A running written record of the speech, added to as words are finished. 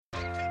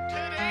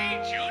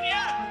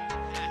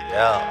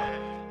Yeah,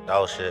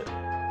 dog shit. You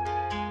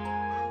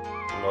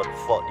know what the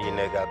fuck these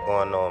niggas got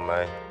going on,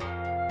 man?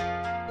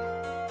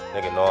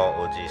 Nigga know I'm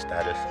OG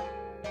status.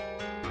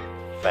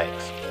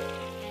 Facts.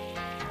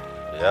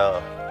 Yeah.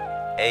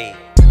 Hey.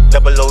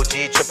 Double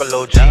OG, triple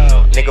OG.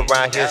 Nigga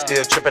round here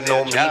still trippin'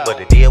 on me,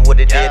 but it did what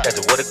it did, that's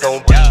what it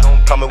gon' be.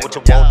 Coming what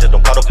you want, just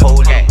don't call the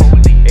police.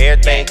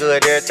 Everything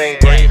good, everything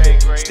great.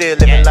 Still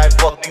living life,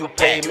 fuck you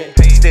payment.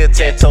 Still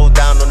 10 toes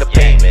down on the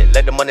pavement.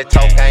 Let the money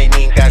talk, I ain't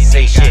even gotta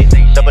say shit.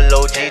 Double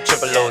OG,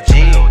 triple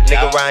OG.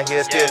 Nigga round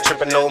here still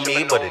trippin' on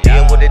me, but it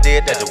did what it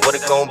did, that's what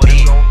it gon'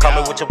 be.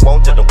 Coming what you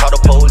want, just don't call the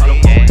police.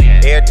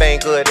 Everything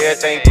good,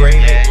 everything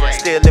great.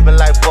 Still living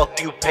life, fuck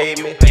you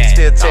payment.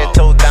 Still 10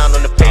 toes down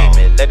on the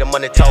pavement. Let the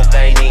money talk,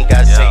 I ain't even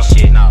gotta say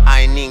shit.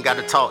 I ain't even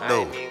gotta talk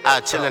though.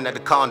 I chillin' at the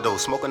condo,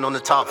 smoking on the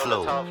top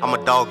floor. I'm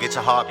a dog, get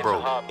your heart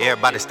broke.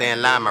 Everybody stay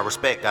in line, my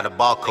respect got a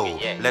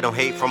barcode. Let them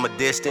hate from a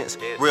distance.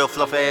 Real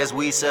fluff ass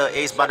weed, sell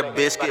ace by the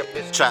biscuit.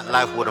 Trap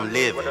life what I'm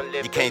living.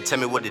 You can't tell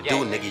me what to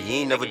do, nigga. You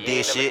ain't never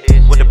did shit.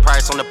 With the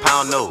price on the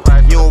pound, no.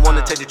 You don't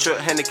wanna take the trip,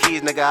 hand the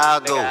keys, nigga, I'll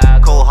go.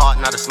 Cold heart,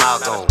 not a smile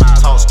gone.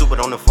 Talk stupid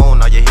on the phone,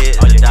 now your head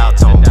is the dial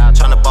tone.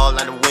 Tryna ball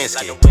like a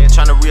Winsky.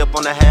 Tryna re-up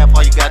on the half,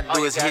 all you gotta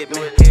do is hit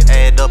me.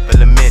 Add up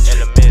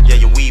elementary. Yeah,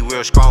 your weed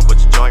real strong, but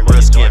your joint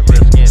real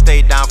skimpy.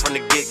 Stay down from the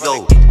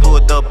get-go.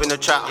 Pulled up in the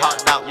trap,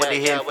 hopped out with the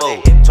hitting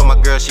for. Told my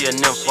girl she a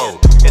nympho.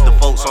 Hit the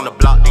folks on the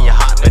block, then you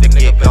hot, let it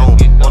get gone.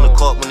 On the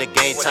court when the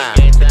game time.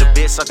 Hit the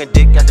bitch sucking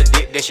dick, got the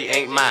dick, then she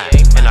ain't mine.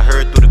 And I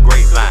heard through the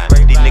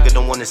grapevine. These niggas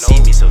don't wanna see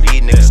me, so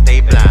these niggas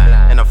stay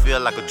blind. And I feel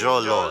like a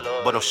drug lord,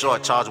 but I'm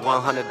short, charge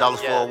 $100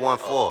 for a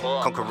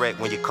 1-4. Come correct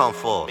when you come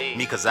for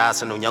me, cause I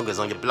send them youngers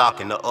on your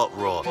block in the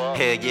uproar. Hell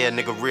yeah,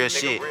 nigga, real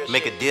shit.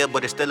 Make a deal,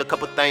 but there's still a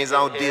couple things I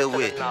don't deal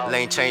with.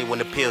 Lane change when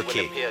the pill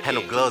kick.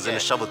 Handle gloves and the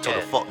shovel till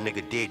the fuck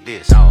nigga dig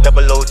this.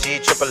 Double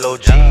OG, triple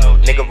OG.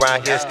 Nigga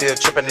round here still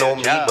trippin' on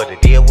me, but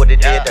it did what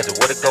it did, that's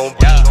what it gon'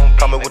 be.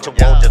 Coming what you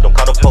want, just don't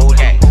call the police.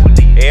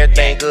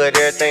 Everything good,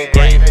 everything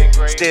great.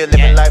 Still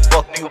living life,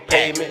 fuck you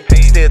payment.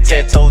 Still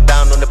 10 toes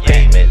down on the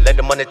pavement. Let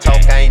the money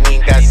talk, I ain't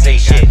even gotta say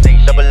shit.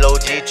 Double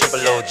OG, triple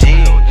OG.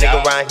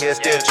 Nigga round here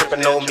still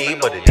trippin' on me,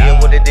 but it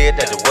did what it did,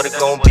 that's what it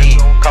gon' be.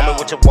 Coming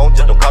what you want,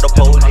 just don't call the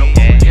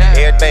police.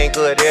 Everything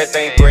good,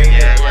 everything great.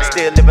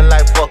 Still living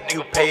life, fuck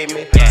you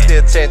payment.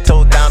 Still 10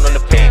 toes down on the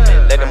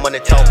pavement. Let the money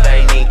talk, I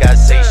ain't even gotta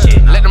say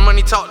shit. Let the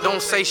money talk,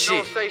 don't say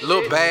shit.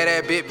 Little bad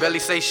ass bitch, barely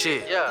say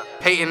shit.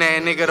 Hating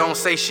ass nigga, don't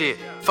say shit.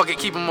 Fuck it,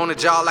 keep him on the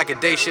job like a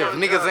day shift.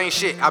 Niggas ain't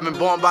shit. I've been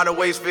born by the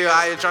Wastefield.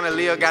 Out here tryna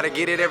live, gotta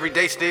get it every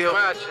day still.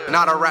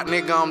 Not a rap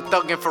nigga, I'm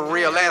thuggin' for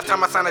real. Last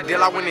time I signed a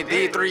deal, I went and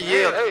did 3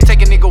 years.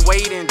 Take a nigga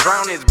weight and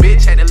drown his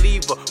bitch. Had to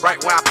leave her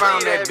right where I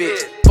found that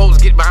bitch. Folks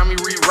get behind me,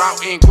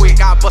 rerouting quick.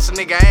 I bust a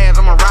nigga ass,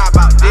 I'ma ride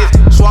about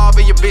this. Suave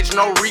your bitch,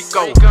 no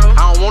Rico.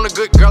 I don't want a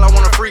good girl, I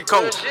want a free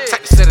code.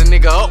 Take to set a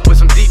nigga up with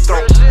some deep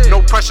throat.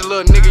 No pressure,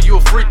 little nigga, you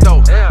a free throw.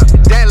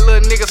 That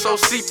little nigga so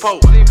C-po.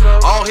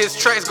 All his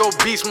tracks go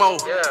beast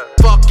mode.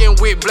 Fucking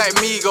with Black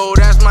Migo,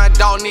 that's my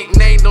dog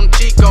nickname, them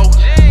Chico.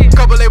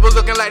 Couple labels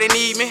looking like they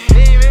need me.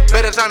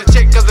 Better time to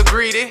check cause I'm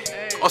greedy.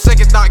 On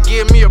second thought,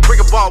 give me a brick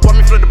of ball. Want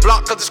me flip the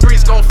block cause the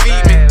streets gon'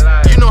 feed me.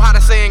 You know how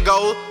the saying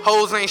goes,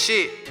 hoes ain't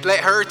shit. Let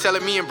her tell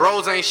it, me and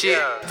bros ain't shit.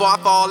 Before I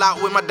fall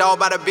out with my dog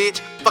by the bitch,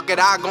 fuck it,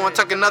 I go and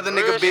tuck another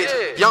nigga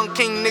bitch. Young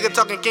king nigga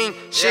talking king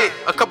shit.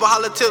 A couple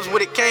holler tips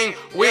with it came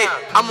with.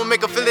 I'ma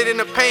make her feel it in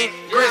the pain.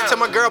 Grits till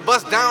my girl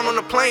bust down on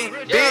the plane,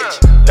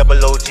 bitch.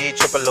 Double OG,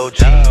 triple OG.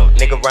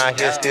 Nigga round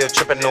here still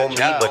trippin' on me,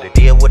 but it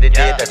did what it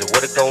did, that's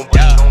what it gon' be.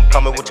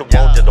 Coming what you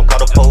want, just don't call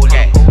the police.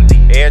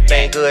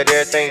 Everything good,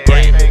 everything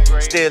great.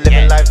 Still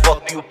living life,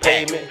 fuck you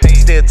payment.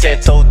 Still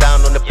 10 toes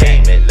down on the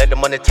pavement. Let the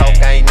money talk,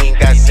 I ain't even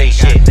gotta say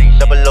shit.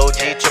 Double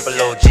OG, triple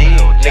OG.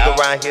 Nigga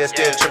round here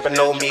still trippin'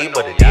 on me,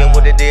 but it did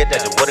what it did,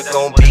 that's what it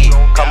gon' be.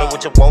 Coming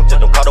what you want,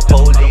 just don't call the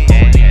police.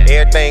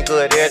 Everything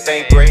good,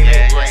 everything great.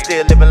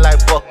 Still living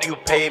life, fuck you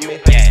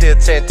payment. Still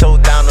 10 toes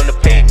down on the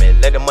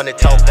pavement. Let the money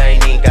talk,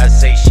 I ain't even gotta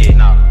say shit.